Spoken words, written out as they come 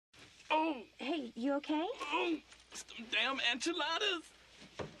Hey, you okay? Some damn enchiladas.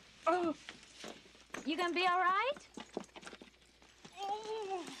 Oh. You gonna be all right?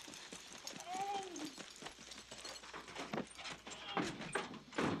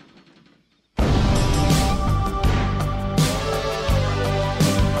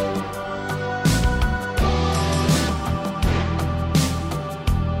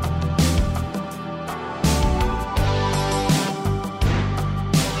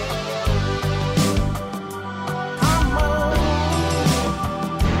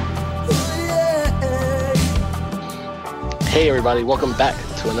 Hey everybody, welcome back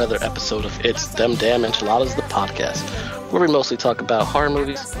to another episode of It's Them Damn Enchiladas, the podcast, where we mostly talk about horror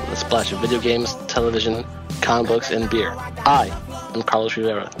movies, a splash of video games, television, comic books, and beer. I am Carlos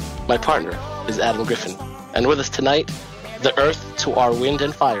Rivera. My partner is Adam Griffin. And with us tonight, the earth to our wind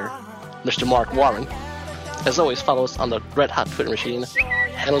and fire, Mr. Mark Warren. As always, follow us on the Red Hot Twitter machine,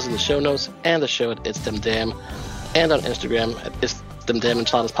 handles in the show notes, and the show at It's Them Damn, and on Instagram at It's Them Damn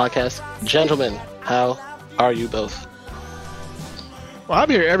Enchiladas podcast. Gentlemen, how are you both? Well, I'm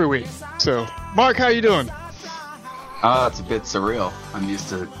here every week. So, Mark, how you doing? It's a bit surreal. I'm used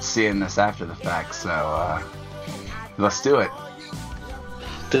to seeing this after the fact, so let's do it.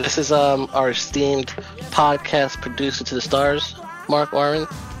 This is our esteemed podcast producer to the stars, Mark Warren.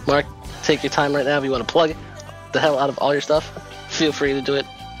 Mark, take your time right now. If you want to plug the hell out of all your stuff, feel free to do it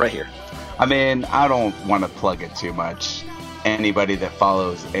right here. I mean, I don't want to plug it too much. Anybody that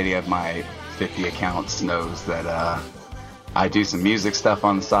follows any of my 50 accounts knows that I do some music stuff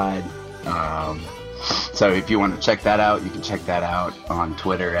on the side. So if you want to check that out, you can check that out on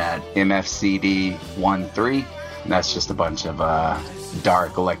Twitter at MFCD13. And that's just a bunch of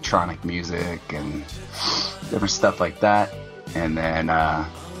dark electronic music and different stuff like that. And then,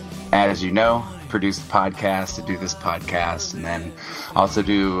 as you know, produce the podcast to do this podcast. And then also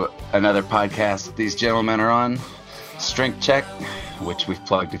do another podcast that these gentlemen are on, Strength Check, which we've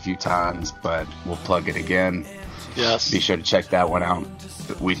plugged a few times, but we'll plug it again. Yes. Be sure to check that one out.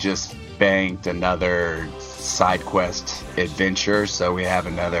 We just banked another side quest adventure, so we have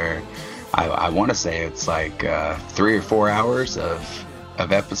another, I want to say it's like 3 or 4 hours of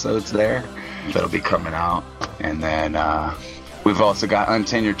episodes there that'll be coming out. And then we've also got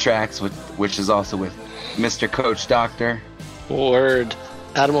Untenured Tracks, which is also with Mr. Coach Doctor. Word.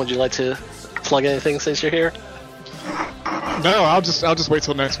 Adam, would you like to plug anything since you're here? No, I'll just wait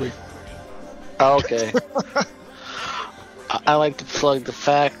till next week. Okay. I like to plug the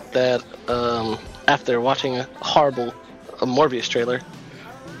fact that after watching a horrible Morbius trailer,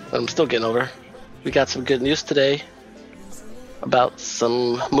 I'm still getting over, we got some good news today about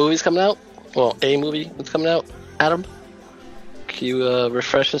some movies coming out. Well, a movie that's coming out. Adam, can you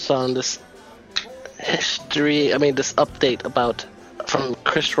refresh us on this this update from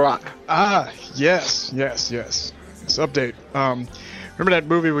Chris Rock? Yes. This update. Remember that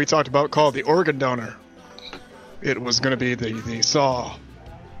movie we talked about called The Organ Donor? It was going to be the Saw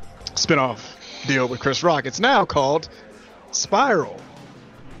spin-off deal with Chris Rock. It's now called Spiral.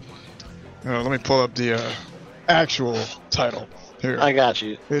 Let me pull up the actual title here. I got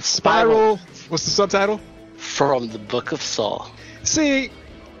you. It's Spiral. What's the subtitle? From the Book of Saw. See,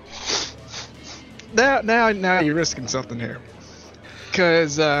 now you're risking something here.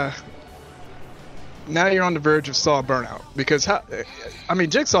 Because now you're on the verge of Saw burnout. Because,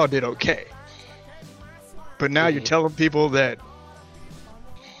 Jigsaw did okay. But now you're telling people that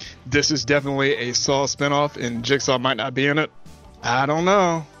this is definitely a Saw spinoff and Jigsaw might not be in it. I don't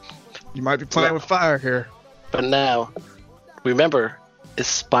know. You might be playing with fire here. But now, remember, is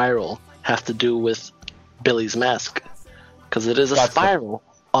Spiral have to do with Billy's mask? Because it is a spiral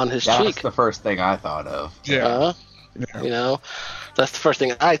on his cheek. That's the first thing I thought of. Yeah. That's the first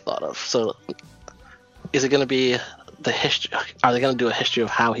thing I thought of. So, is it going to be the history? Are they going to do a history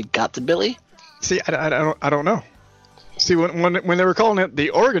of how he got to Billy? See, I don't know. See, when they were calling it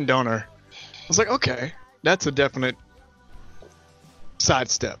the organ donor, I was like, okay, that's a definite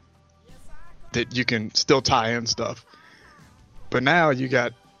sidestep that you can still tie in stuff. But now you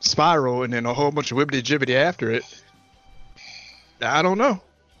got Spiral and then a whole bunch of wibbity-jibbity after it. I don't know.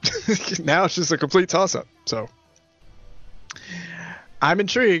 Now it's just a complete toss-up. So I'm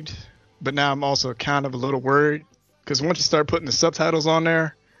intrigued, but now I'm also kind of a little worried because once you start putting the subtitles on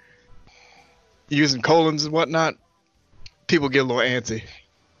there, using colons and whatnot, people get a little antsy.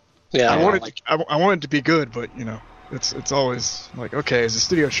 Yeah, I want it to be good, but it's always like, okay, is the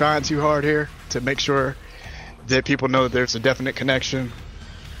studio trying too hard here to make sure that people know that there's a definite connection?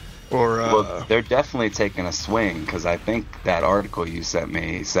 Or well, they're definitely taking a swing because I think that article you sent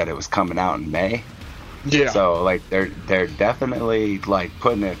me said it was coming out in May. Yeah. So like they're definitely like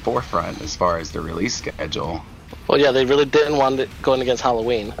putting it forefront as far as the release schedule. Well, yeah, they really didn't want it going against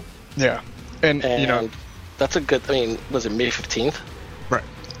Halloween. Yeah. And you know, that's a good. I mean, was it May 15th? right.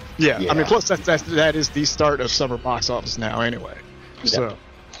 Yeah. Yeah. I mean, plus that is the start of summer box office now anyway.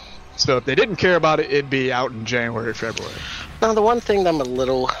 So if they didn't care about it, it'd be out in January, February. Now, the one thing that I'm a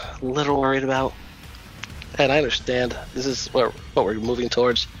little worried about, and I understand this is what we're moving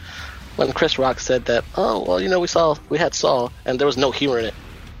towards, when Chris Rock said that, oh, well, you know, we had Saw, and there was no humor in it.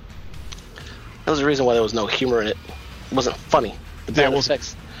 That was the reason why there was no humor in it. It wasn't funny. The visual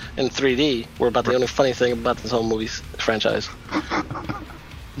effects in 3D were about the only funny thing about this whole movie franchise.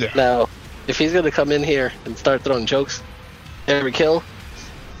 Yeah. Now, if he's going to come in here and start throwing jokes every kill,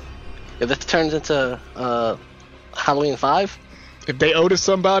 if this turns into Halloween 5, If they owe to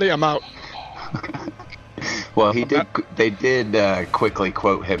somebody, I'm out. Well, they did quickly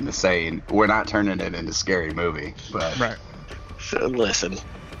quote him to saying, "We're not turning it into a scary movie." But Right. so listen,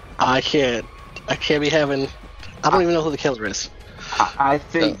 I can't be having. I don't even know who the killer is. I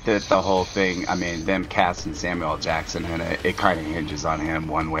think that the whole thing, I mean, them casting Samuel L. Jackson in it kind of hinges on him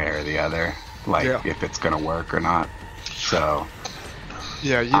one way or the other, like if it's gonna work or not. So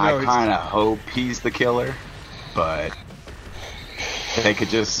Yeah, you know, I kind of hope he's the killer, but they could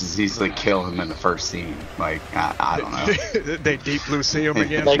just as easily kill him in the first scene. Like, I don't know. they deep blue see him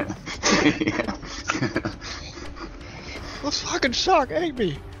again. Like, Yeah. Let's fucking shock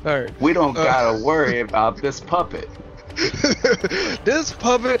Amy. All right. We don't gotta worry about this puppet. This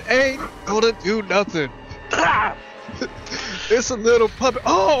puppet ain't gonna do nothing. It's a little puppet.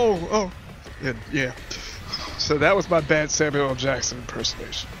 Oh. Yeah. So that was my bad Samuel L. Jackson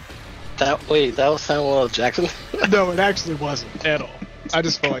impersonation. that was Samuel L. Jackson? No, it actually wasn't at all. I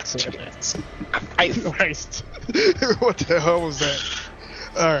just felt like saying that. Christ. What the hell was that?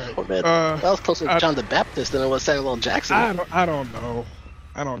 All right. Oh, man, that was closer to John the Baptist than it was Samuel L. Jackson. I don't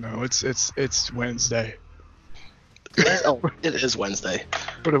know. It's Wednesday. It is Wednesday.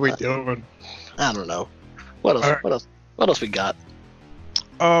 What are we doing? I don't know. What else? Alright. What else we got?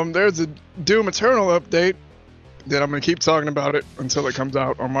 There's a Doom Eternal update that I'm gonna keep talking about it until it comes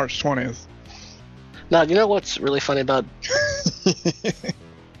out on March 20th. Now, you know what's really funny about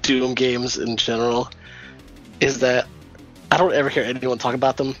Doom games in general is that I don't ever hear anyone talk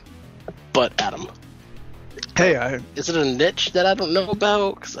about them, but Adam. Hey, Is it a niche that I don't know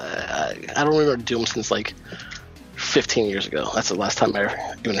about? Because I don't remember Doom since like 15 years ago. That's the last time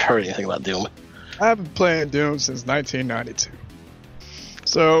I even heard anything about Doom. I've been playing Doom since 1992.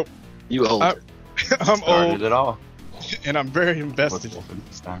 So You old. I'm Started old, it all. and I'm very invested. With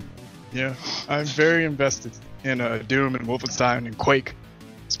Wolfenstein. Yeah, I'm very invested in Doom and Wolfenstein and Quake,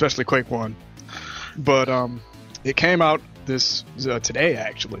 especially Quake 1. But it came out this today,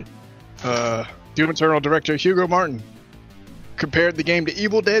 actually. Doom Eternal director Hugo Martin compared the game to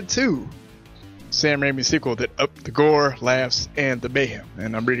Evil Dead 2, Sam Raimi's sequel that upped the gore, laughs, and the mayhem.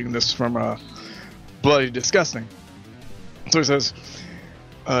 And I'm reading this from Bloody Disgusting. So he says,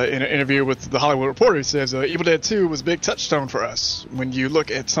 in an interview with The Hollywood Reporter, he says, Evil Dead 2 was a big touchstone for us. When you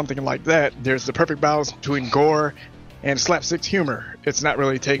look at something like that, there's the perfect balance between gore and slapstick humor. It's not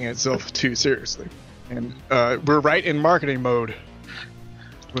really taking itself too seriously. And we're right in marketing mode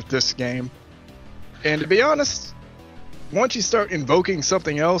with this game. And to be honest, once you start invoking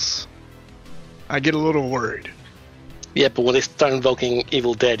something else, I get a little worried. Yeah, but when they start invoking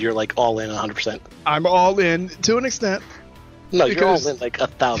Evil Dead, you're like all in 100%. I'm all in to an extent. No, Because- you're all in like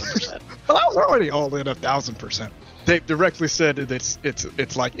 1,000%. Well, I was already all in 1,000%. They directly said that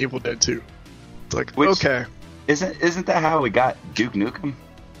it's like Evil Dead 2. It's like, okay. Isn't that how we got Duke Nukem?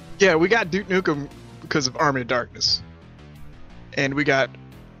 Yeah, we got Duke Nukem because of Army of Darkness. And we got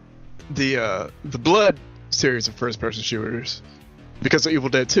the Blood series of first-person shooters because of Evil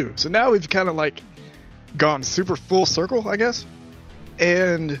Dead 2. So now we've kind of like gone super full circle, I guess.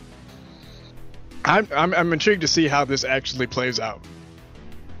 And I'm intrigued to see how this actually plays out,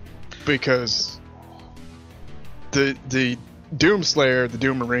 because the Doom Slayer, the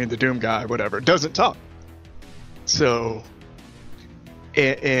Doom Marine, the Doom guy, whatever, doesn't talk. So,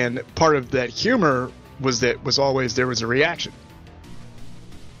 and part of that humor was always there was a reaction,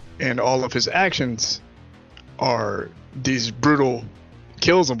 and all of his actions are these brutal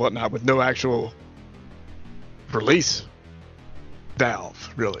kills and whatnot with no actual release valve,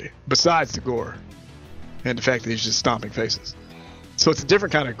 really, besides the gore and the fact that he's just stomping faces. So it's a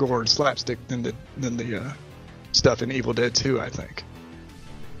different kind of gore and slapstick than the stuff in Evil Dead 2, I think.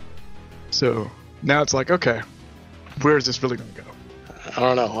 So now it's like, okay, where is this really going to go? I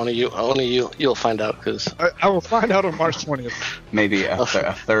don't know. Only you'll find out, because I will find out on March 20th. Maybe a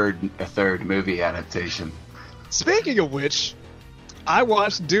third movie adaptation. Speaking of which, I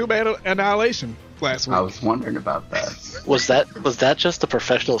watched Doom Annihilation last week. I was wondering about that. Was that just a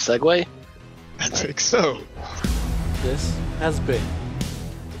professional segue? I think so. This has been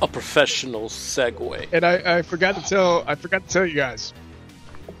a professional segue. And I forgot to tell you guys.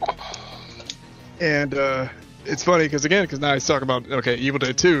 And it's funny because now he's talking about Evil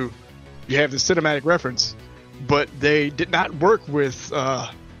Dead 2. You have the cinematic reference, but they did not work with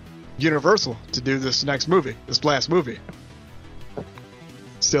Universal to do this last movie.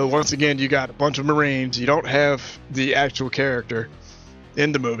 So once again, you got a bunch of Marines. You don't have the actual character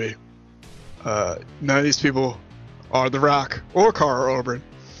in the movie. None of these people are The Rock or Carl Urban.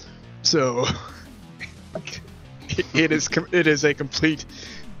 So it is a complete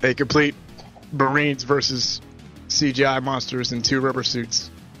Marines versus CGI monsters in 2 rubber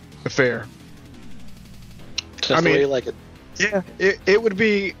suits affair. Just the way you like it. Yeah, it would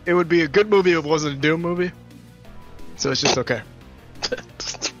be a good movie if it wasn't a Doom movie. So it's just okay.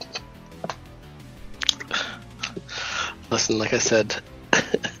 Listen, like I said,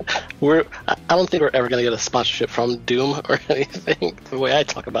 I don't think we're ever gonna get a sponsorship from Doom or anything. The way I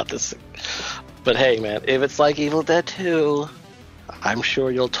talk about this, but hey, man, if it's like Evil Dead 2, I'm sure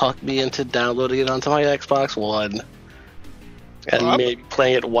you'll talk me into downloading it onto my Xbox One and maybe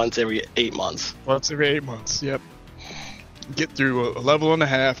playing it once every 8 months. Once every 8 months, yep. Get through a level and a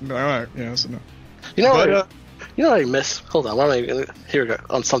half, and be like, all right, yeah, so no. You know what I miss? Hold on, here we go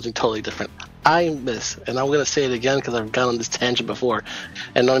on something totally different. I miss, and I'm gonna say it again because I've gone on this tangent before,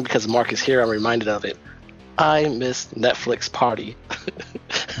 and only because Mark is here, I'm reminded of it. I miss Netflix Party.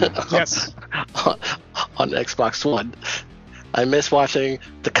 Yes. on Xbox One. I miss watching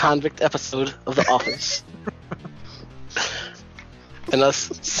the convict episode of The Office. And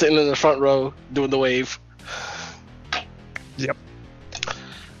us sitting in the front row doing the wave. Yep.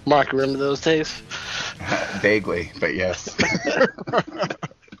 Mark, remember those days? Vaguely, but yes.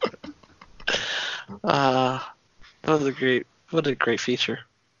 What a great feature.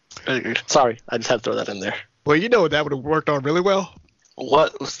 Sorry, I just had to throw that in there. Well, you know what that would have worked on really well?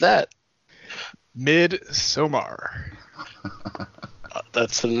 What was that? Midsommar.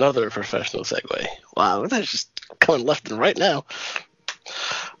 That's another professional segue. Wow, that's just coming left and right now.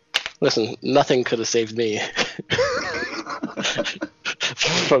 Listen, nothing could have saved me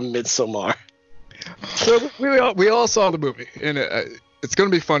from Midsommar. So we all saw the movie, and it's going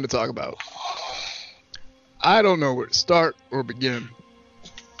to be fun to talk about. I don't know where to start or begin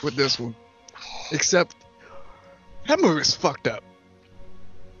with this one, except that movie is fucked up.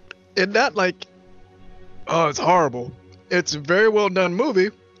 And not like, oh, it's horrible. It's a very well done movie.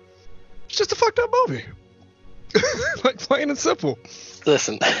 It's just a fucked up movie. Like, plain and simple.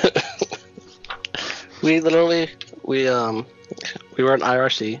 Listen, we were in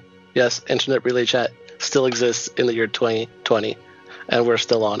IRC. Yes, Internet Relay Chat still exists in the year 2020, and we're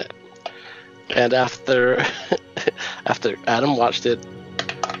still on it. And after Adam watched it,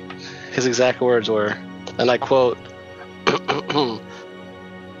 his exact words were, and I quote,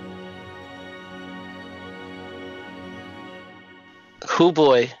 "Hoo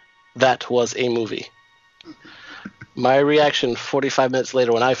boy, that was a movie." My reaction 45 minutes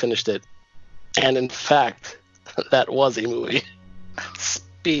later when I finished it, and in fact, that was a movie.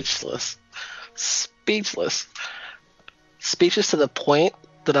 Speechless to the point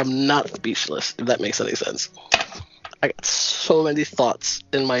that I'm not speechless, if that makes any sense. I got so many thoughts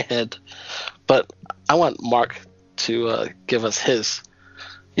in my head, but I want Mark to give us his.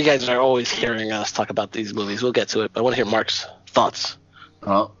 You guys are always hearing us talk about these movies. We'll get to it, but I want to hear Mark's thoughts.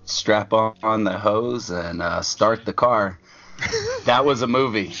 Well, strap on the hose and start the car. That was a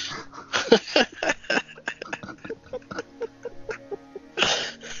movie.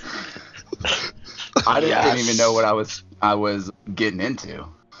 I didn't even know what I was getting into.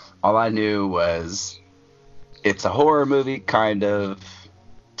 All I knew was it's a horror movie, kind of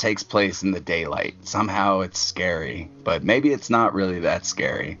takes place in the daylight. Somehow it's scary, but maybe it's not really that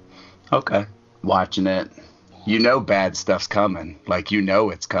scary. Okay, watching it. You know bad stuff's coming. Like, you know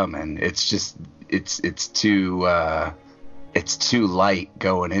it's coming. It's just it's too light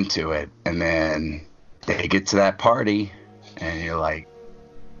going into it, and then they get to that party, and you're like,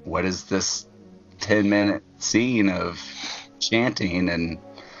 what is this 10-minute scene of chanting and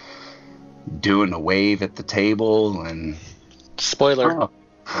doing a wave at the table and spoiler. Oh.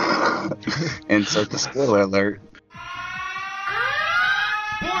 Insert the spoiler alert.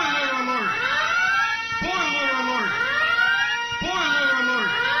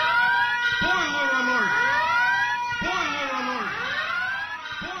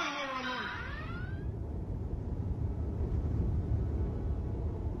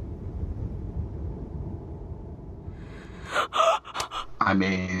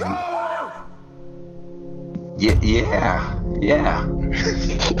 mean, yeah.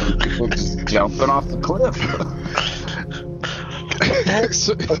 People just jumping off the cliff.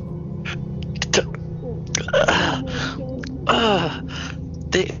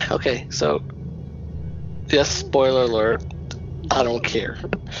 Okay, so yes, spoiler alert. I don't care.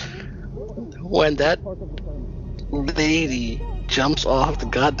 When that lady jumps off the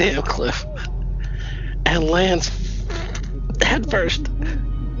goddamn cliff and lands head first.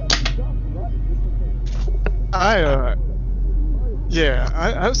 I've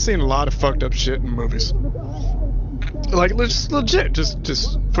seen a lot of fucked up shit in movies. Like, legit, just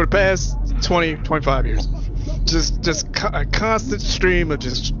for the past 20, 25 years. Just a constant stream of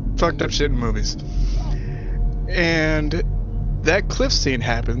just fucked up shit in movies. And that cliff scene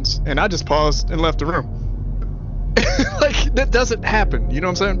happens, and I just paused and left the room. Like, that doesn't happen, you know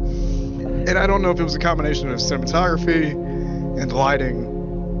what I'm saying? And I don't know if it was a combination of cinematography and lighting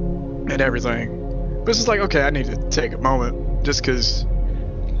and everything. But it's just like, okay, I need to take a moment just because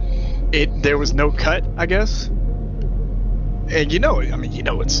there was no cut, I guess. And you know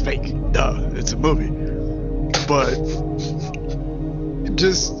it's fake. Duh, it's a movie. But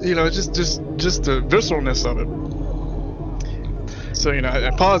just the visceralness of it. So,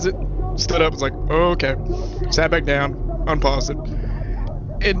 I paused it, stood up, was like, oh, okay. Sat back down, unpaused it.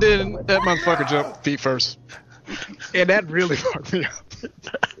 And then that motherfucker jumped feet first. And that really fucked me up.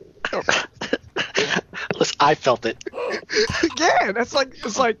 Listen, I felt it. Yeah, it's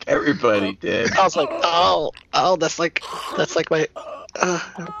like Everybody did. I was like, oh, that's like my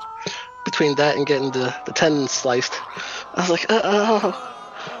between that and getting the tendon sliced. I was like,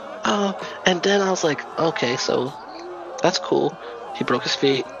 and then I was like, okay, so that's cool. He broke his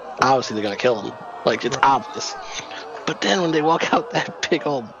feet. Obviously, they're gonna kill him. Like, it's obvious. But then when they walk out that big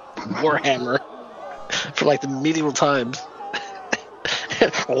old warhammer from like the medieval times,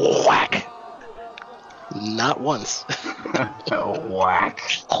 whack. Not once. Whack.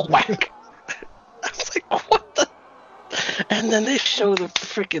 Whack. I was like, what the? And then they show the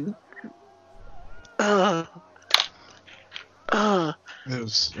freaking. It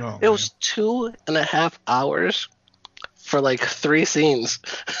was 2.5 hours for like 3 scenes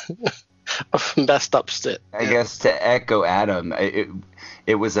of messed up shit. I guess to echo Adam,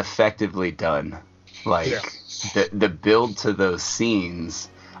 it was effectively done. Like, the build to those scenes,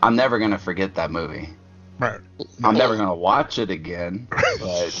 I'm never gonna forget that movie. Right. I'm never gonna watch it again,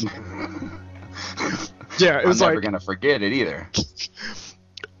 but yeah, it was I'm never gonna forget it either.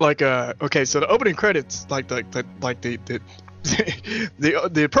 Like, okay, so the opening credits, like the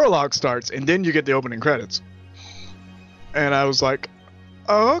the prologue starts, and then you get the opening credits, and I was like,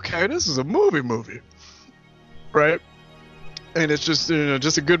 oh, okay, this is a movie, right? And it's just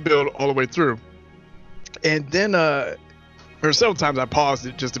just a good build all the way through, and then there were several times I paused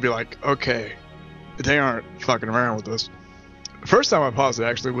it just to be like, okay, they aren't fucking around with this. The first time I paused it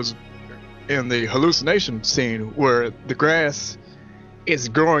actually was in the hallucination scene where the grass is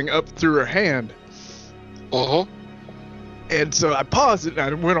growing up through her hand. And so I paused it and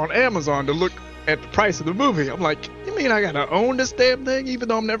I went on Amazon to look at the price of the movie. I'm like, you mean I gotta own this damn thing even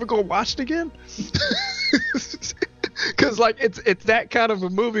though I'm never gonna watch it again? Because like it's that kind of a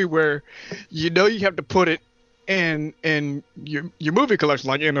movie where you have to put it in your movie collection,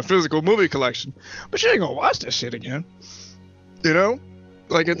 like in a physical movie collection, but you ain't gonna watch that shit again.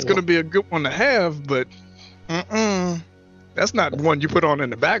 Like, it's gonna be a good one to have, but that's not one you put on in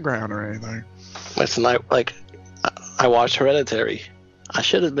the background or anything. Listen, I watched Hereditary. I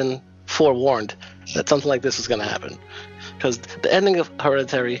should have been forewarned that something like this is gonna happen, because the ending of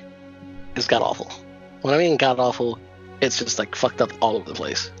Hereditary is god awful. When I mean god awful, it's just like fucked up all over the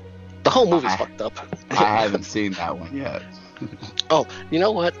place. The whole movie's fucked up. I haven't seen that one yet. Oh, you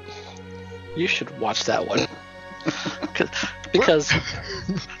know what? You should watch that one. Because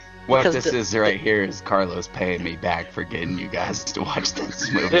what this is right here is Carlos paying me back for getting you guys to watch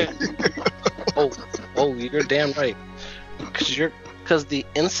this movie. oh, you're damn right. Because the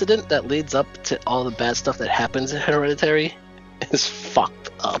incident that leads up to all the bad stuff that happens in Hereditary is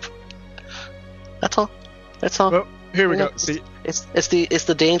fucked up. That's all. Well, here we go. See, it's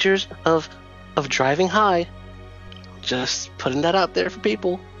the dangers of driving high. Just putting that out there for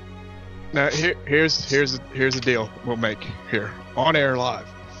people. Now here's the deal we'll make here on air live.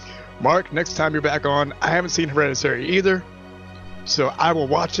 Mark, next time you're back on, I haven't seen Hereditary either, so I will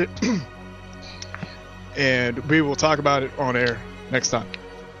watch it, and we will talk about it on air next time.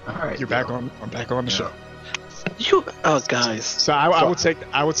 All right, I'm back on the show. Guys. So I will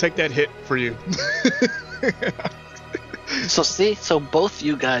take that hit for you. So both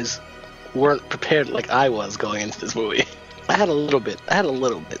you guys weren't prepared like I was going into this movie. I had a little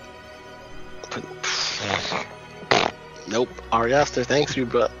bit. But, nope. Ari Aster, thanks you,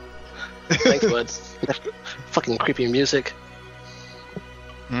 bro. Thanks, bud. Fucking creepy music.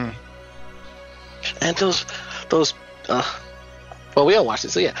 Mm. And those, well, we all watched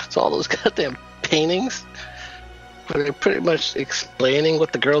it, so yeah. So all those goddamn paintings, where they're pretty much explaining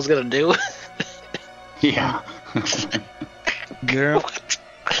what the girl's gonna do. Yeah. Yeah.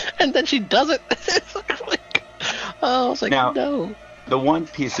 And then she does it. I was like, Now- no. The one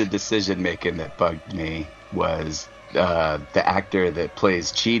piece of decision making that bugged me was the actor that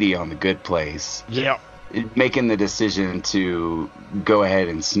plays Chidi on The Good Place Yeah. making the decision to go ahead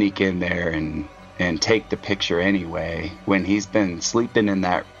and sneak in there and take the picture anyway when he's been sleeping in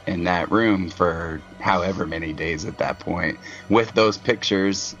that room for however many days at that point with those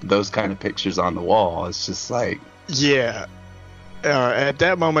kind of pictures on the wall. It's just like, Yeah. At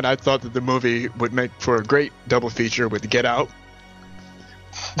that moment, I thought that the movie would make for a great double feature with Get Out.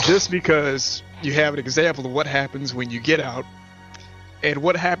 Just because you have an example of what happens when you get out and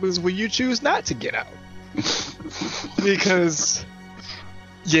what happens when you choose not to get out. Because,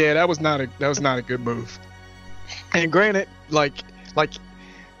 yeah, that was not a good move. And granted,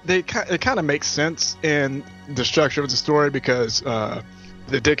 it kind of makes sense in the structure of the story because the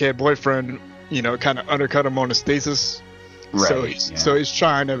dickhead boyfriend, kind of undercut him on his thesis. right. So he's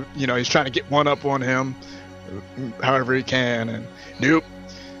trying to get one up on him, however he can, and nope.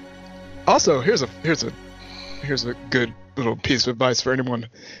 Also, here's a good little piece of advice for anyone.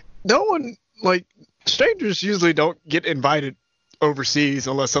 No one, strangers usually don't get invited overseas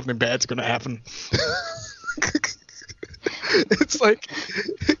unless something bad's going to happen. It's like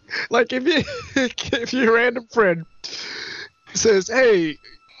if your random friend says, "Hey,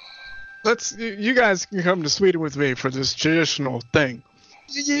 you guys can come to Sweden with me for this traditional thing,"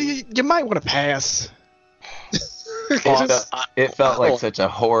 you might want to pass. It felt like such a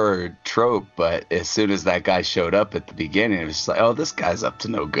horror trope, but as soon as that guy showed up at the beginning, it was just like, oh, this guy's up to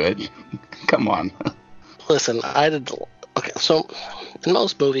no good. Come on. Listen, okay, so in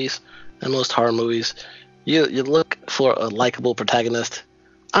most movies, in most horror movies, you look for a likable protagonist.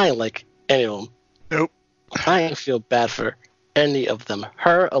 I ain't like any of them. Nope. I ain't feel bad for any of them.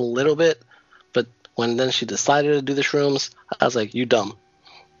 Her a little bit, but when then she decided to do the shrooms, I was like, you dumb.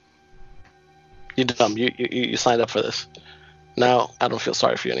 You dumb. You signed up for this. Now I don't feel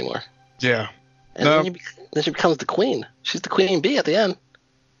sorry for you anymore. Yeah. And No. then she becomes the queen. She's the queen bee at the end.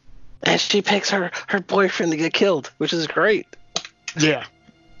 And she picks her boyfriend to get killed, which is great. Yeah.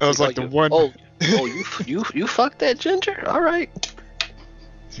 That was like the one. Oh, you fucked that ginger? All right.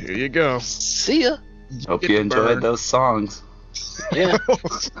 Here you go. See ya. Hope Get you the enjoyed burn. those songs. Yeah.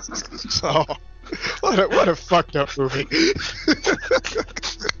 So, what a fucked up movie.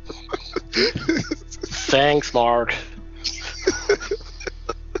 Thanks, Mark.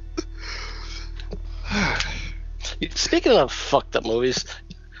 Speaking of fucked up movies,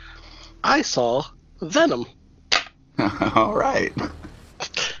 I saw Venom. All right.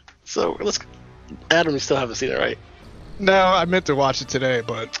 So Adam, you still haven't seen it, right? No, I meant to watch it today,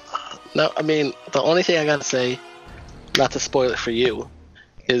 but No, I mean, the only thing I gotta say, not to spoil it for you,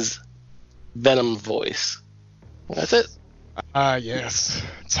 is Venom voice. That's it. yes.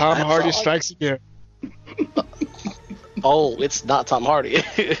 Tom That's Hardy all. strikes again. Oh, it's not Tom Hardy.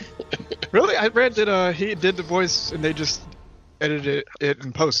 Really? I read that he did the voice and they just edited it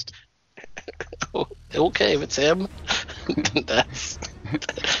in post. Okay, if it's him, that's.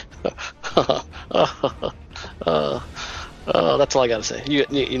 That's all I gotta say. You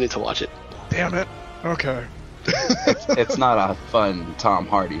need to watch it. Damn it. Okay. It's not a fun Tom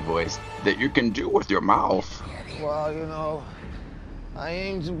Hardy voice that you can do with your mouth. Well, I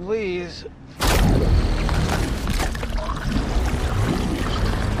aim to please.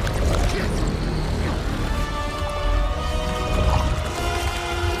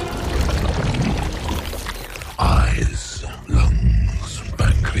 Eyes, lungs,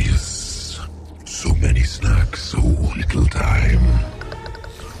 pancreas. So many snacks, so little time.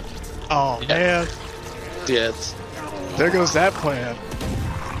 Oh, man. Yeah, it's. There goes that plan.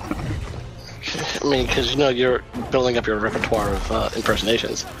 I mean, because you're building up your repertoire of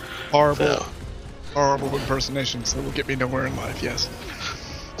impersonations. Horrible, So, horrible impersonations that will get me nowhere in life, yes.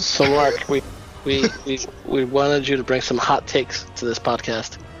 so Mark, we wanted you to bring some hot takes to this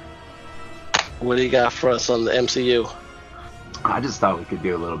podcast. What do you got for us on the MCU? I just thought we could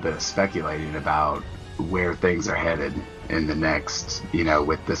do a little bit of speculating about where things are headed in the next,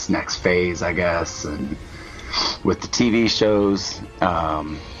 with this next phase, I guess, and with the TV shows.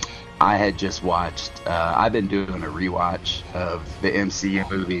 I had just watched, I've been doing a rewatch of the MCU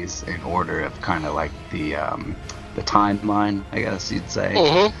movies in order of kind of like the the timeline, I guess you'd say.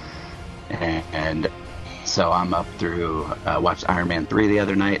 Mm-hmm. And so I'm up through, watched Iron Man 3 the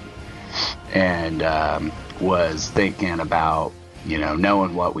other night, and was thinking about,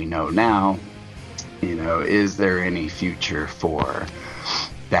 knowing what we know now, is there any future for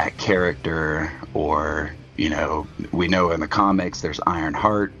that character? Or, we know in the comics there's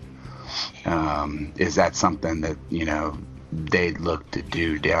Ironheart. Is that something that, they'd look to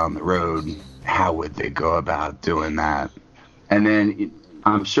do down the road? How would they go about doing that? And then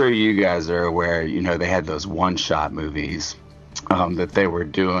I'm sure you guys are aware, they had those one-shot movies that they were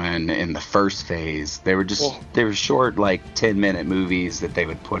doing in the first phase. They were short, like 10-minute movies that they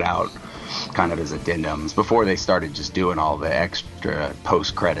would put out kind of as addendums before they started just doing all the extra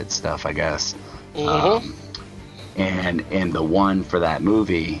post-credit stuff, I guess. Mm-hmm. And in the one for that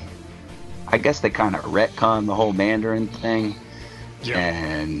movie, I guess they kind of retcon the whole Mandarin thing,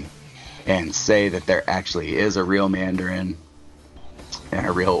 and say that there actually is a real Mandarin and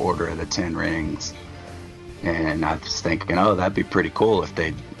a real Order of the Ten Rings. And I was thinking, that'd be pretty cool if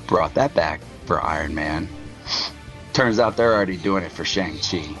they brought that back for Iron Man. Turns out they're already doing it for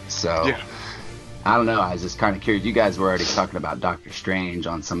Shang-Chi. So I don't know. I was just kind of curious. You guys were already talking about Doctor Strange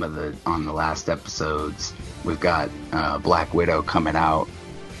on the last episodes. We've got Black Widow coming out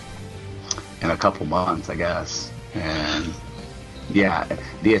in a couple months, I guess. And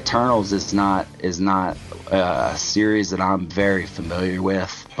the Eternals is not a series that I'm very familiar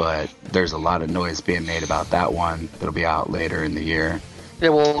with, but there's a lot of noise being made about that one that'll be out later in the year. Yeah,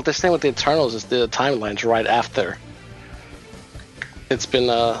 well, the thing with the Eternals is the timeline's right after. It's been,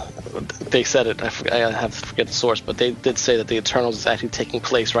 they said it, I have to forget the source, but they did say that the Eternals is actually taking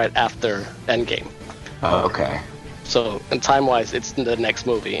place right after Endgame. Oh, okay. So, and time-wise, it's the next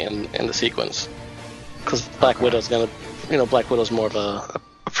movie in the sequence. Because Black Widow's Black Widow's more of a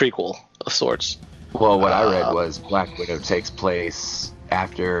prequel of sorts. Well, what I read was Black Widow takes place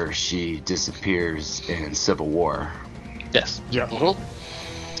after she disappears in Civil War. Yes. Yeah.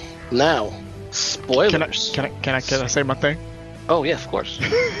 Mm-hmm. Now, spoilers. Can I say my thing? Oh yeah, of course.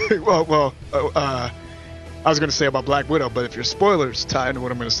 well, I was going to say about Black Widow, but if your spoilers tie into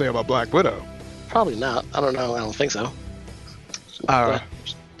what I'm going to say about Black Widow, probably not. I don't know. I don't think so.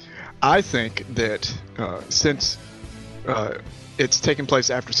 I think that since it's taking place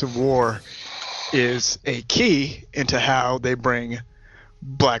after Civil War, is a key into how they bring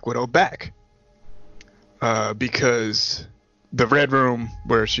Black Widow back. Because the Red Room,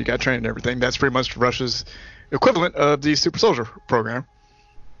 where she got trained and everything, that's pretty much Russia's equivalent of the Super Soldier program.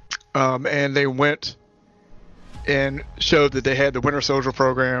 And they went and showed that they had the Winter Soldier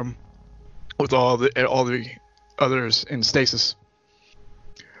program with all the others in stasis.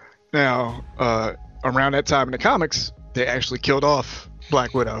 Now, around that time in the comics, they actually killed off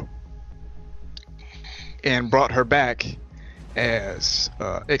Black Widow and brought her back as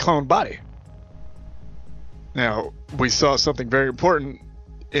a cloned body. Now, we saw something very important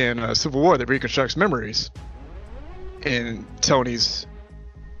in Civil War that reconstructs memories in Tony's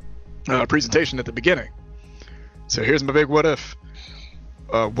presentation at the beginning. So here's my big what if.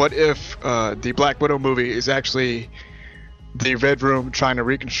 What if the Black Widow movie is actually the Red Room trying to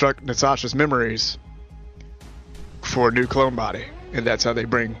reconstruct Natasha's memories for a new clone body, and that's how they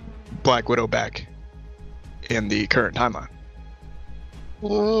bring Black Widow back in the current timeline?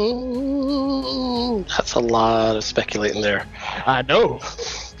 That's a lot of speculating there. I know.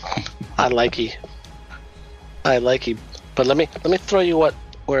 I like you. But let me throw you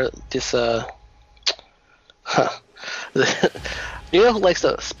where this you know who likes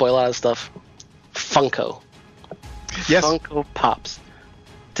to spoil a lot of stuff? Funko. Yes. Funko Pops.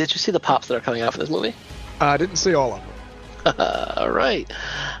 Did you see the Pops that are coming out for this movie? I didn't see all of them. All right.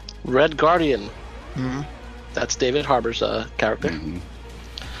 Red Guardian. Mm-hmm. That's David Harbour's character. Mm-hmm.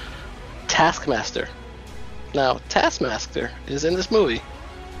 Taskmaster. Now, Taskmaster is in this movie.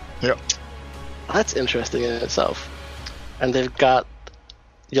 Yep. That's interesting in itself. And they've got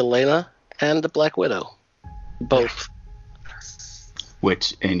Yelena and the Black Widow. Both.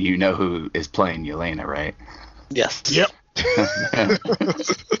 And you know who is playing Yelena, right? Yes. Yep.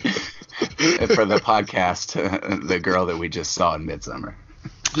 For the podcast, the girl that we just saw in Midsummer.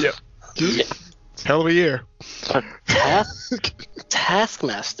 Yep. Yeah. Hell of a year.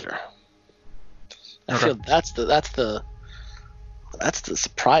 Taskmaster. I feel that's the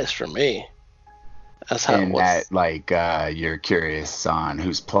surprise for me. That's how And that, you're curious on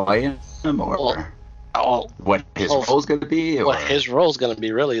who's playing him, or what his role's going to be? Or? What his role's going to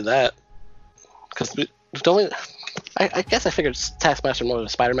be, really, that. Because I guess I figured Taskmaster more of a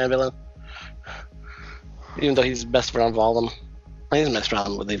Spider-Man villain. Even though he's best around with all of them. He's messed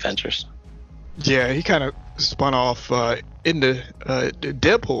around with the Avengers. Yeah, he kind of spun off into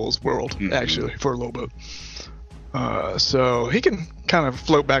Deadpool's world, actually, for a little bit. So he can kind of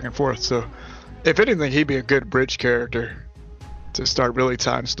float back and forth. So if anything, he'd be a good bridge character to start really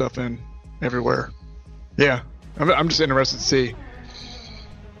tying stuff in everywhere. Yeah, I'm just interested to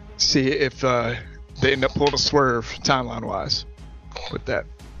see if they end up pulling a swerve timeline-wise with that.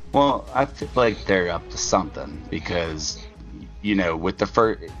 Well, I feel like they're up to something because, with the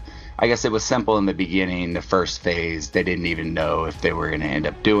first, I guess it was simple in the beginning, the first phase, they didn't even know if they were going to end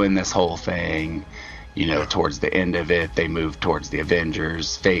up doing this whole thing. Towards the end of it, they moved towards the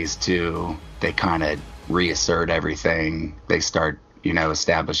Avengers. Phase 2, they kind of reassert everything. They start,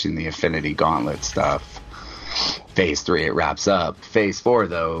 establishing the Infinity Gauntlet stuff. Phase 3, it wraps up. Phase 4,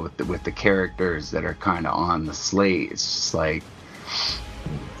 though, with the characters that are kind of on the slate, it's just like,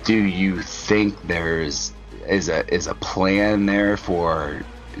 do you think is a plan there for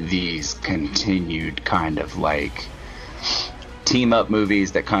these continued kind of like team up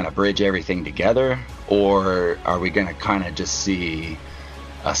movies that kind of bridge everything together, or are we going to kind of just see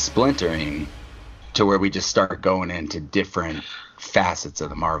a splintering to where we just start going into different facets of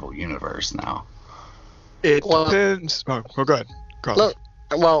the Marvel universe now? It depends. Oh, go ahead. No,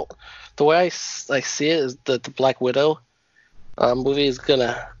 well, the way I see it is that the Black Widow movie is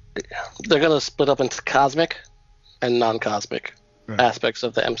they're gonna split up into cosmic and non-cosmic aspects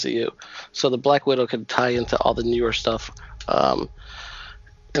of the MCU. So the Black Widow could tie into all the newer stuff.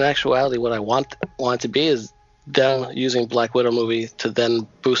 In actuality, what I want it to be is them using Black Widow movie to then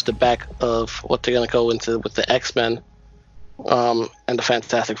boost the back of what they're gonna go into with the X-Men and the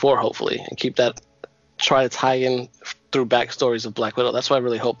Fantastic Four, hopefully, and keep that. Try to tie in through backstories of Black Widow. That's why I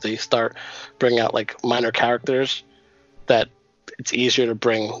really hope they start bringing out like minor characters that it's easier to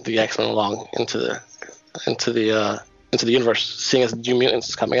bring the X-Men along into the universe, seeing as New Mutants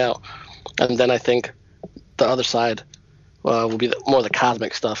is coming out. And then I think the other side will be more the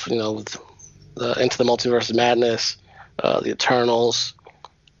cosmic stuff, with Into the Multiverse of Madness, the Eternals,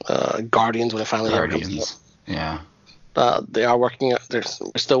 Guardians when it finally comes out. Yeah. They are working. We're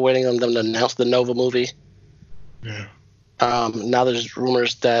still waiting on them to announce the Nova movie. Yeah. Now there's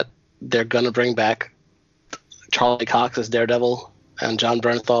rumors that they're gonna bring back Charlie Cox as Daredevil and John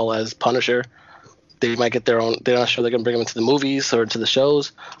Bernthal as Punisher. They might get their own. They're not sure they're gonna bring them into the movies or into the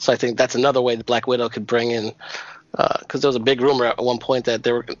shows. So I think that's another way that Black Widow could bring in. Because there was a big rumor at one point that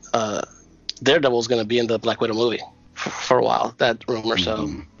Daredevil was gonna be in the Black Widow movie for a while. That rumor. So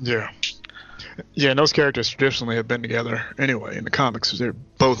yeah. Yeah, and those characters traditionally have been together anyway in the comics. They're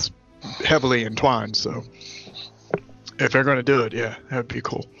both heavily entwined, so if they're going to do it, yeah, that'd be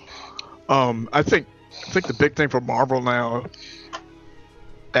cool. I think the big thing for Marvel now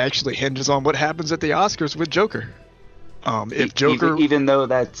actually hinges on what happens at the Oscars with Joker. If Joker, even though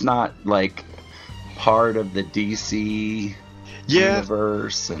that's not like part of the DC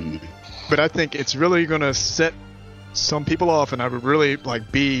universe, but I think it's really going to set some people off, and I would really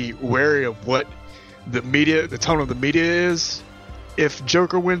be wary of what the tone of the media is if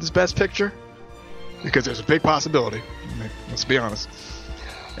Joker wins Best Picture, because there's a big possibility. Let's be honest.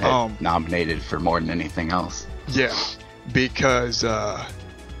 Nominated for more than anything else. Yeah, because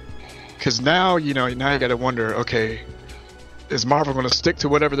now you got to wonder, okay, is Marvel going to stick to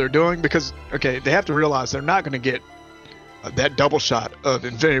whatever they're doing? Because they have to realize they're not going to get that double shot of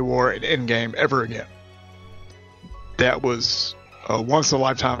Infinity War and Endgame ever again. That was a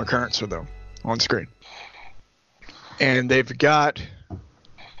once-in-a-lifetime occurrence for them on screen. And they've got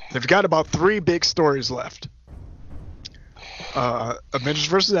about 3 big stories left. Avengers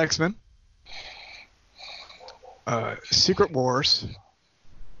vs. X-Men, Secret Wars,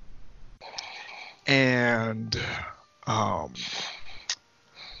 and I'm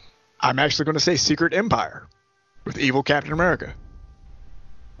actually going to say Secret Empire with evil Captain America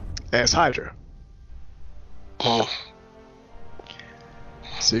as Hydra. Oh.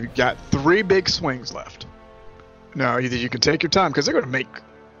 So you've got 3 big swings left. Now, either you can take your time, because they're going to make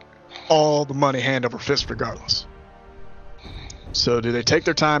all the money hand over fist regardless. So do they take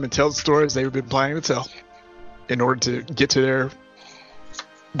their time and tell the stories they've been planning to tell in order to get to their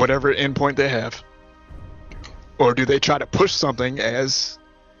whatever endpoint they have? Or do they try to push something as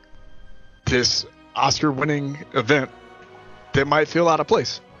this Oscar-winning event that might feel out of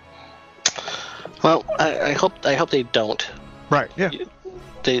place? Well, I hope they don't. Right, yeah.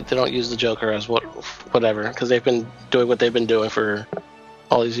 They don't use the Joker as whatever, because they've been doing what they've been doing for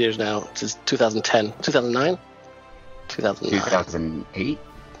all these years now, since 2010. 2009? 2009. 2008?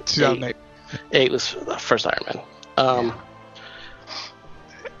 2008. 8 was the first Iron Man.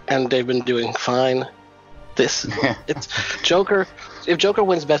 And they've been doing fine. It's Joker. if Joker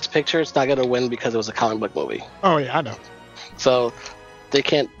wins Best Picture, it's not gonna win because it was a comic book movie. Oh yeah, I know. So they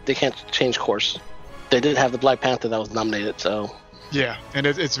can't change course. They did have the Black Panther that was nominated, so Yeah, and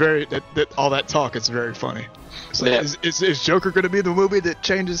it's very all that talk. It's very funny. It's like, Yeah. is Joker going to be the movie that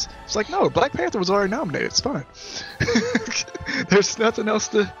changes? It's like, no, Black Panther was already nominated. It's fine. There's nothing else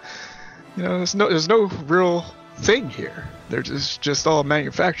to, there's no real thing here. They're just all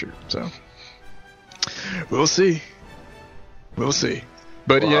manufactured. So we'll see. But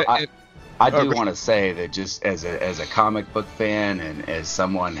Well, yeah, I do want to say that just as a comic book fan and as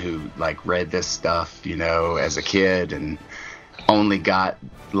someone who like read this stuff, as a kid and only got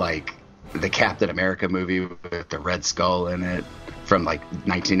like the Captain America movie with the Red Skull in it from like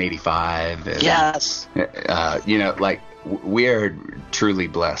 1985. And, yes, like we are truly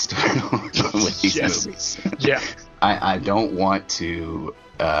blessed with these Yes. movies. yeah, I don't want to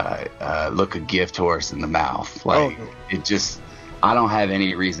look a gift horse in the mouth. Like no. it just, I don't have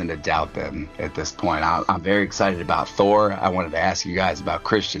any reason to doubt them at this point. I'm very excited about Thor. I wanted to ask you guys about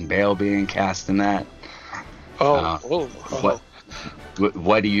Christian Bale being cast in that.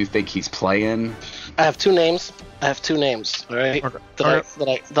 What do you think he's playing? I have two names. All right, Okay.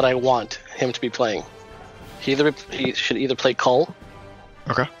 that I want him to be playing. He should either play Cole,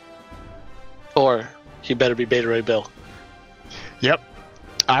 Okay. or he better be Beta Ray Bill. Yep.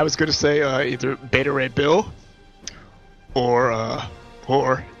 I was going to say either Beta Ray Bill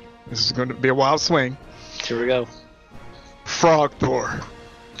or this is going to be a wild swing. Here we go. Frog Thor.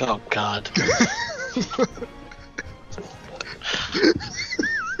 Oh God.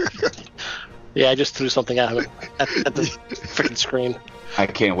 Yeah, I just threw something at him at the freaking screen. I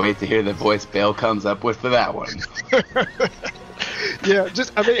can't wait to hear the voice Bale comes up with for that one. Yeah,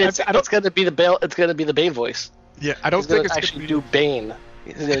 just I mean, It's gonna be the Bale. It's gonna be the Bane voice. yeah, I don't He's think gonna it's actually do Bane.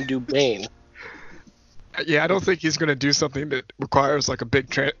 He's gonna do Bane. Yeah, I don't think he's going to do something that requires like a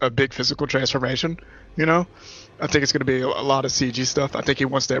big physical transformation. I think it's going to be a lot of CG stuff. I think he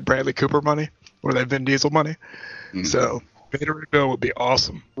wants that Bradley Cooper money or that Vin Diesel money. Mhm. So Beta Ray Bill would be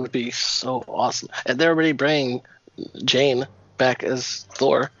awesome. Would be so awesome. And they're already bringing Jane back as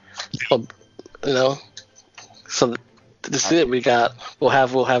Thor. So to see it, we'll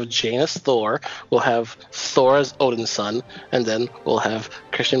have Jane as Thor. We'll have Thor as Odin's son, and then we'll have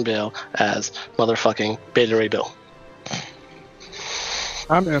Christian Bale as motherfucking Beta Ray Bill.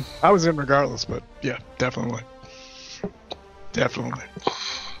 I'm in. I was in regardless, but yeah, definitely.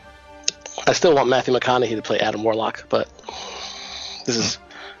 I still want Matthew McConaughey to play Adam Warlock, but this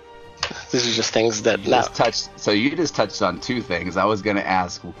is just things that now. So you just touched on two things. I was going to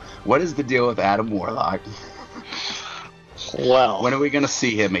ask, what is the deal with Adam Warlock? Well, When are we going to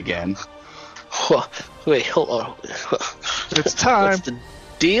see him again? wait, hold on. It's time. What's the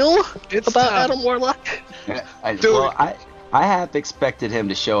deal It's about time. Adam Warlock? I have expected him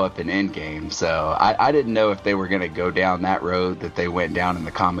to show up in Endgame, so I didn't know if they were going to go down that road that they went down in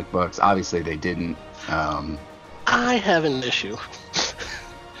the comic books. Obviously, they didn't. I have an issue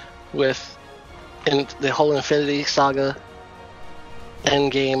with the whole Infinity Saga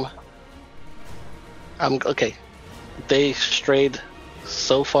Endgame. Okay. They strayed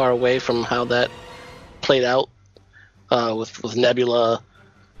so far away from how that played out with Nebula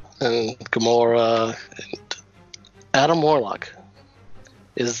and Gamora. And Adam Warlock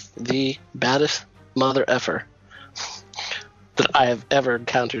is the baddest mother effer that I have ever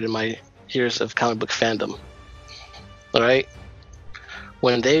encountered in my years of comic book fandom. All right,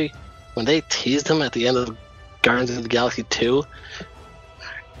 when they teased him at the end of Guardians of the Galaxy 2,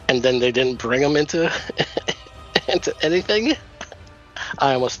 and then they didn't bring him into anything,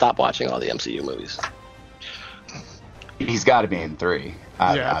 I almost stopped watching all the MCU movies. He's got to be in 3.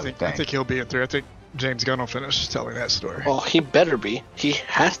 I think he'll be in 3. I think James Gunn will finish telling that story. Well, he better be. He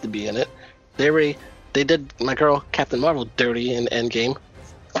has to be in it. They did my girl Captain Marvel dirty in Endgame.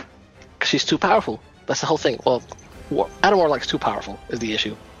 'Cause she's too powerful. That's the whole thing. Well, Adam Warlock's too powerful is the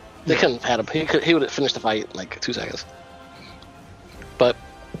issue. They couldn't have had him. He would have finished the fight in like 2 seconds. But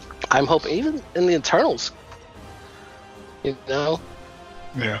I'm hoping even in the Eternals,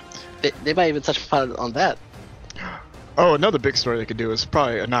 Yeah. they might even touch upon on that. Oh, another big story they could do is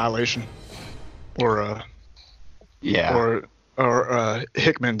probably Annihilation, or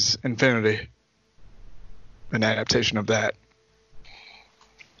Hickman's Infinity, an adaptation of that.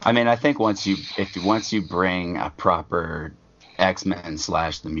 I mean, I think once you bring a proper X-Men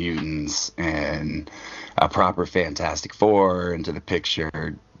 / the Mutants and a proper Fantastic Four into the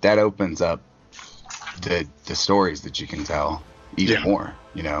picture, that opens up the stories that you can tell even more,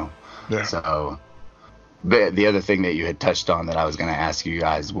 Yeah. So, but the other thing that you had touched on that I was going to ask you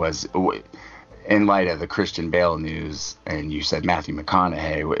guys was, in light of the Christian Bale news, and you said Matthew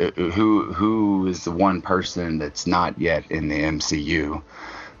McConaughey, who is the one person that's not yet in the MCU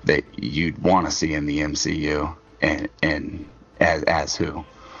that you'd want to see in the MCU, and as who?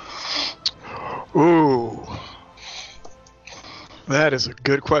 Ooh, that is a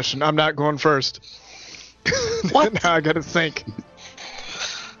good question. I'm not going first. What? Now I got to think.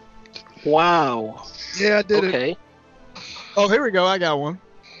 Wow. Yeah, I did it. Okay. Oh, here we go. I got one.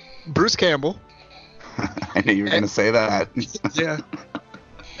 Bruce Campbell. I knew you were going to say that. Yeah.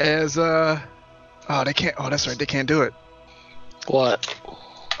 As they can't. Oh, that's right. They can't do it. What?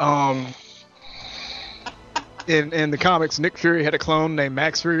 In the comics, Nick Fury had a clone named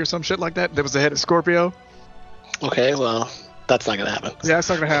Max Fury or some shit like that. That was the head of Scorpio. Okay, well, that's not gonna happen. Yeah, that's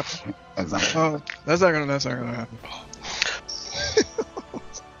not gonna happen. That's not- That's not gonna happen.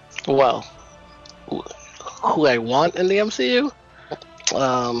 Well, who I want in the MCU?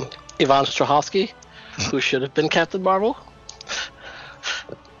 Yvonne Strahovski, who should have been Captain Marvel.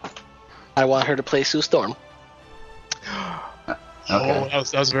 I want her to play Sue Storm. Okay. Oh,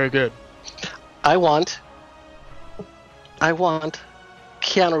 that was very good. I want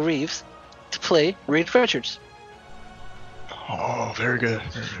Keanu Reeves to play Reed Richards. Oh, very good.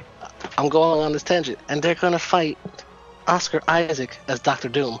 Very good. I'm going on this tangent, and they're gonna fight Oscar Isaac as Doctor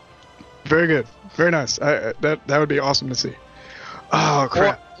Doom. Very good. Very nice. That would be awesome to see. Oh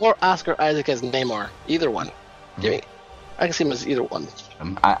crap. Or Oscar Isaac as Namor. Either one. I can see him as either one.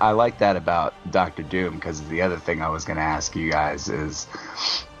 I like that about Doctor Doom, because the other thing I was going to ask you guys is,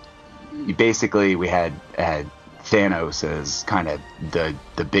 basically we had Thanos as kind of the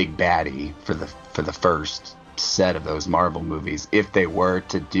big baddie for the first set of those Marvel movies. If they were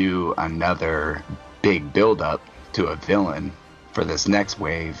to do another big build-up to a villain for this next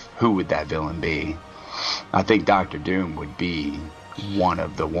wave, who would that villain be? I think Doctor Doom would be one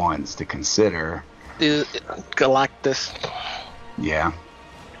of the ones to consider. Galactus. Yeah.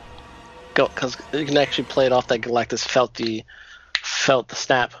 Because you can actually play it off that Galactus felt the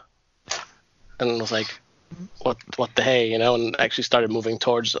snap, and was like, what the hey, and actually started moving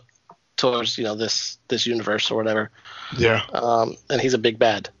towards this universe or whatever. Yeah. And he's a big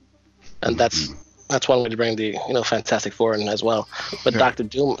bad, and that's one way to bring the Fantastic Four in as well. But Yeah.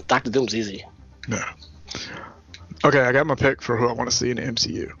 Doctor Doom's easy. Yeah. Okay, I got my pick for who I want to see in the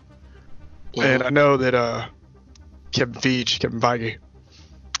MCU. Mhm. And I know that Kevin Feige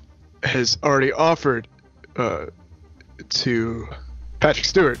has already offered to Patrick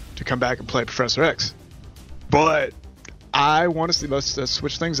Stewart to come back and play Professor X. But I want to see, let's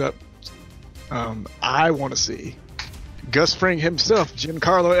switch things up. I want to see Gus Fring himself,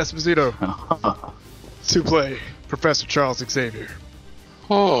 Giancarlo Esposito, to play Professor Charles Xavier.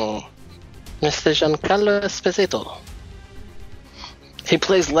 Mr. Giancarlo Esposito. He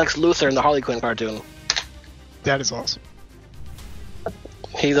plays Lex Luthor in the Harley Quinn cartoon. That is awesome.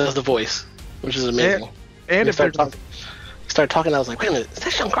 He does the voice, which is amazing. And if they're started talking, I was like, wait a minute, is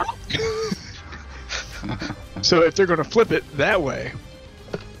that Giancarlo? So if they're going to flip it that way,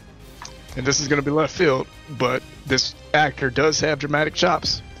 and this is going to be left field, but this actor does have dramatic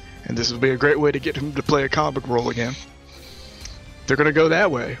chops, and this would be a great way to get him to play a comic role again. They're going to go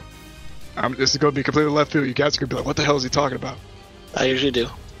that way. This is going to be completely left field. You guys are going to be like, what the hell is he talking about? I usually do.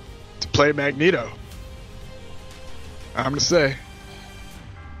 To play Magneto. I'm going to say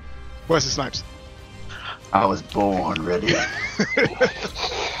Wesley Snipes. I was born ready.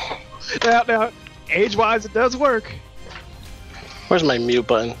 Now, age-wise, it does work. Where's my mute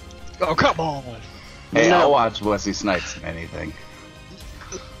button? Oh, come on. Hey, No. I'll watch Wesley Snipes in anything.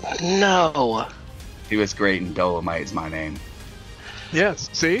 No. He was great in Dolomite's My Name. Yes,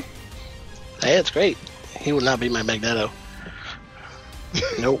 see? Hey, it's great. He would not be my Magneto.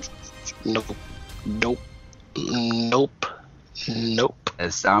 Nope. Nope. Nope. Nope. Nope.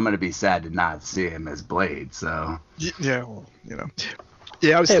 I'm going to be sad to not see him as Blade, so... Yeah, well,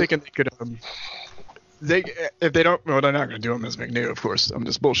 Yeah, I was thinking they could, if they don't, well, they're not going to do him as Magneto, of course. I'm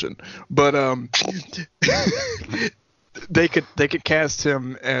just bullshitting. But, they could cast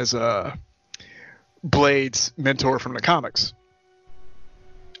him as, Blade's mentor from the comics.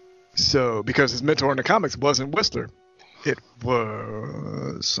 So, because his mentor in the comics wasn't Whistler. It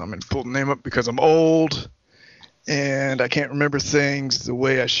was, I'm going to pull the name up because I'm old and I can't remember things the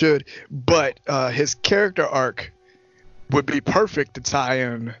way I should, but his character arc would be perfect to tie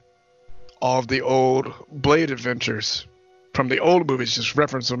in all of the old Blade adventures from the old movies, just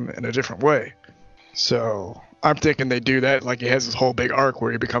reference them in a different way. So I'm thinking they do that, like he has this whole big arc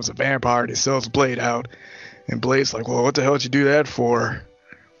where he becomes a vampire and he sells Blade out, and Blade's like, well, what the hell did you do that for?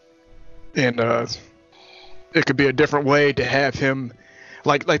 And it could be a different way to have him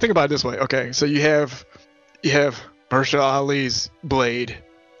Like think about it this way. Okay, so you have Mahershala Ali's Blade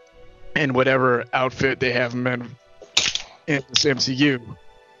in whatever outfit they have him in this MCU,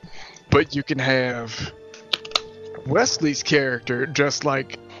 but you can have Wesley's character just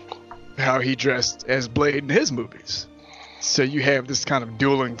like how he dressed as Blade in his movies. So you have this kind of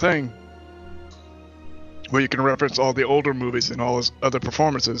dueling thing where you can reference all the older movies and all his other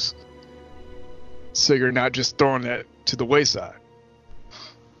performances, so you're not just throwing that to the wayside.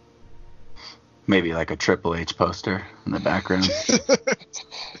 Maybe like a Triple H poster in the background.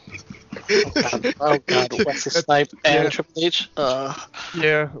 Oh God, Wesley Snipes and Yeah. Triple H.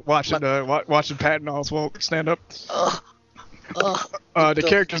 Yeah, watching Patton Oswalt stand up. The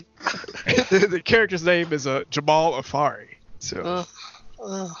character's the character's name is Jamal Afari. So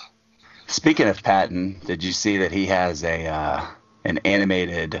Speaking of Patton, did you see that he has an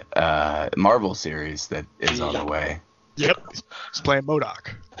animated Marvel series that is on the way? yep, he's playing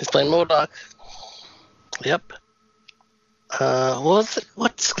MODOK. He's playing MODOK. Yep. What's it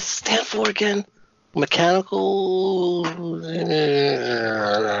stand for again? Mechanical. God,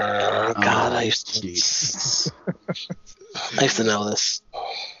 I used to know this.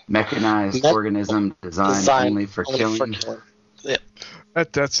 Mechanized organism designed only for killing. Yep.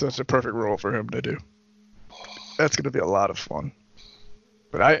 That's such a perfect role for him to do. That's gonna be a lot of fun.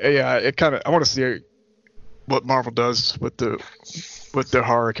 But I want to see what Marvel does with their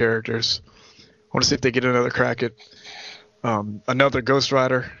horror characters. I want to see if they get another crack at another Ghost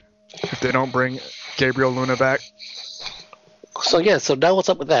Rider if they don't bring Gabriel Luna back. So now what's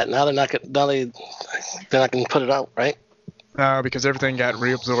up with that? Now they're not going to put it out, right? Because everything got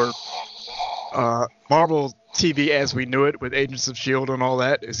reabsorbed. Marvel TV as we knew it with Agents of S.H.I.E.L.D. and all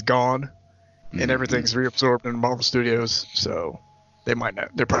that is gone, and everything's reabsorbed in Marvel Studios. So they're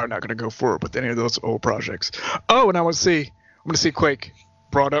probably not going to go forward with any of those old projects. Oh, and I want to see Quake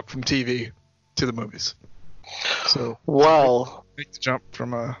brought up from TV to the movies. So make the jump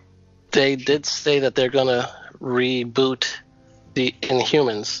from they did say that they're gonna reboot the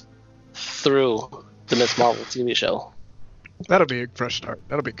Inhumans through the Ms. Marvel TV show. That'll be a fresh start.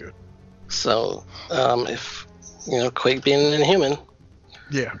 That'll be good. So if Quake being an Inhuman,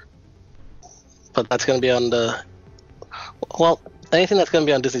 Yeah. but that's gonna be on anything that's gonna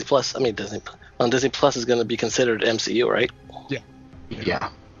be on Disney Plus. On Disney Plus is gonna be considered MCU, right? Yeah.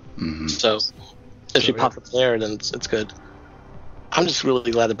 Mm-hmm. So if she pops up there, then it's good. I'm just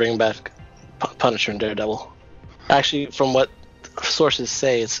really glad they're bringing back Punisher and Daredevil. Actually, from what sources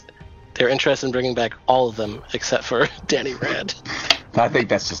say, they're interested in bringing back all of them except for Danny Rand. I think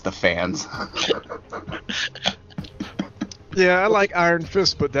that's just the fans. Yeah, I like Iron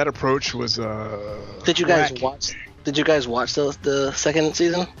Fist, but that approach was Did you guys wacky. watch? Did you guys watch the second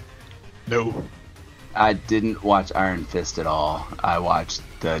season? No. I didn't watch Iron Fist at all. I watched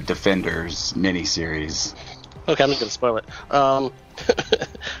the Defenders miniseries. Okay, I'm not gonna spoil it.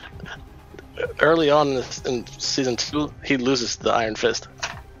 Early on in season 2, he loses the Iron Fist.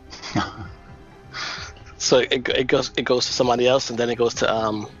 So it goes to somebody else, and then it goes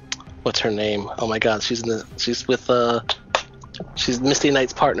to what's her name? Oh my God, she's Misty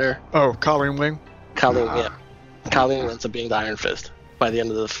Knight's partner. Oh, Colleen Wing. Colleen, yeah. Colleen ends up being the Iron Fist by the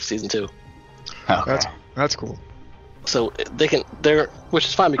end of the season 2. Okay. That's cool. So which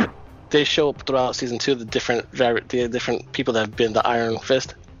is fine because they show up throughout season 2 the different people that have been the Iron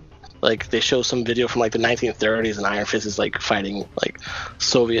Fist. Like they show some video from like the 1930s, and Iron Fist is like fighting like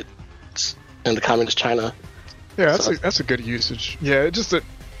Soviets in the communist China. Yeah, that's a good usage. Yeah, it just the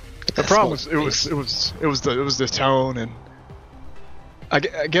problem was it was the tone, and I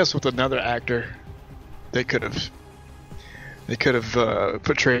guess with another actor they could have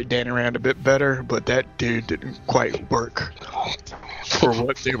portrayed Danny Rand a bit better, but that dude didn't quite work for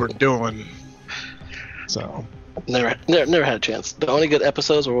what they were doing. So Never had a chance. The only good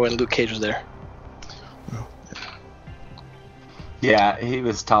episodes were when Luke Cage was there. Yeah, he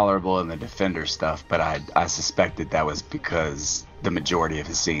was tolerable in the Defender stuff, but I suspected that was because the majority of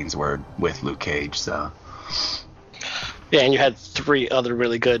his scenes were with Luke Cage, so... Yeah, and you had 3 other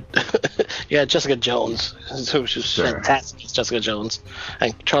really good... You had Jessica Jones, who was just fantastic as Jessica Jones,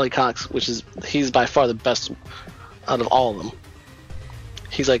 and Charlie Cox, he's by far the best out of all of them.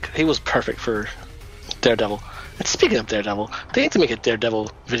 He was perfect for Daredevil. And speaking of Daredevil, they need to make a Daredevil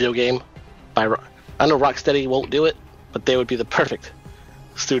video game. I know Rocksteady won't do it, but they would be the perfect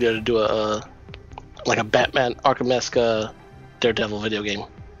studio to do a Batman Arkham-esque Daredevil video game.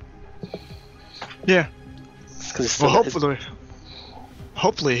 yeah. Well,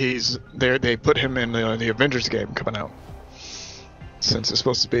 hopefully he's there. They put him in the Avengers game coming out, since it's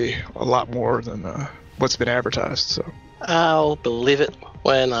supposed to be a lot more than what's been advertised. So I'll believe it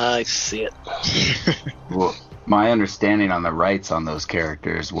when I see it. Well, my understanding on the rights on those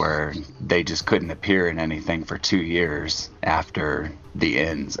characters were they just couldn't appear in anything for 2 years after the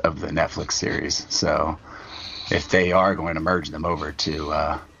ends of the Netflix series. So if they are going to merge them over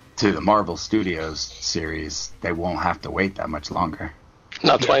to the Marvel Studios series, they won't have to wait that much longer.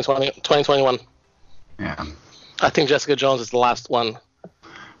 No, 2021. Yeah. I think Jessica Jones is the last one.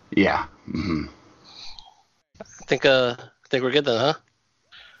 Yeah. Mm-hmm. I think we're good then, huh?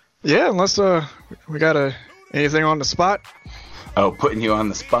 Yeah, unless we got anything on the spot. Oh, putting you on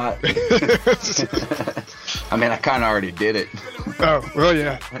the spot? I mean, I kind of already did it. Oh, well,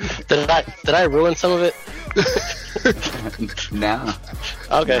 yeah. Did I ruin some of it? No.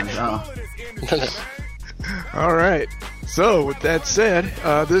 Okay. No. All right. So, with that said,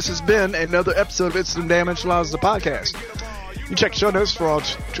 this has been another episode of It's Them Damn Enchiladas, the podcast. You can check show notes for all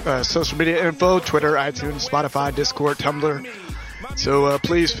social media info, Twitter, iTunes, Spotify, Discord, Tumblr. So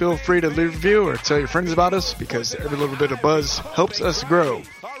please feel free to leave a review or tell your friends about us, because every little bit of buzz helps us grow.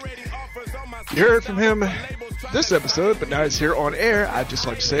 You heard from him this episode, but now he's here on air. I'd just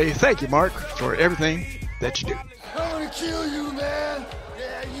like to say thank you, Mark, for everything that you do. I'm gonna kill you, man.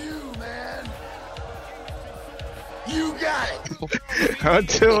 Yeah, you, man. You got it.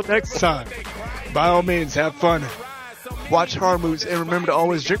 Until next time, by all means, have fun. Watch horror movies and remember to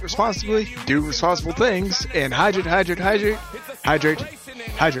always drink responsibly, do responsible things, and hydrate.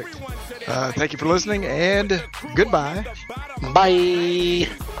 Thank you for listening, and goodbye. Bye.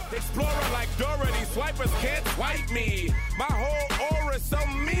 Explorer like Dorothy, swipers can't swipe me. My whole aura's so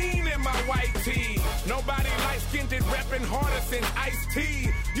mean in my white tee. Nobody light-skinned reppin' harder than Ice-T.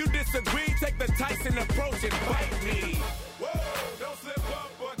 You disagree, take the Tyson approach and bite me. Whoa, don't slip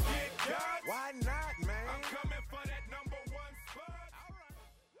up or get cut. Why not, man? I'm coming for that number 1 spot. All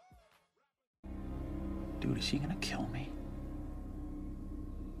right. Dude, is she gonna kill me?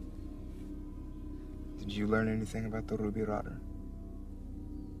 Did you learn anything about the Ruby Rotter?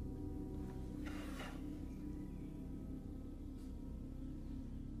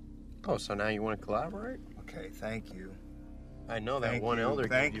 Oh, so now you want to collaborate? Okay, thank you. I know that Thank one you. elder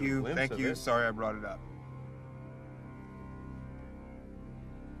Thank gave you a you. glimpse Thank of you. it. Sorry I brought it up.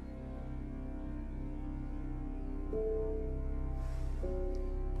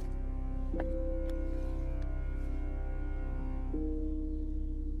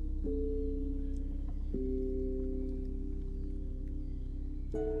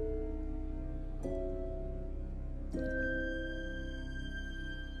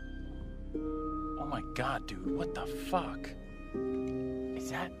 Oh my god, dude, what the fuck?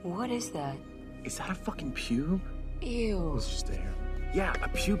 What is that? Is that a fucking pube? Ew. It's just a hair. Yeah, a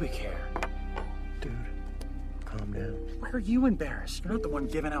pubic hair. Dude, calm down. Why are you embarrassed? You're not the one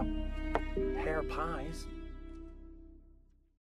giving out hair pies.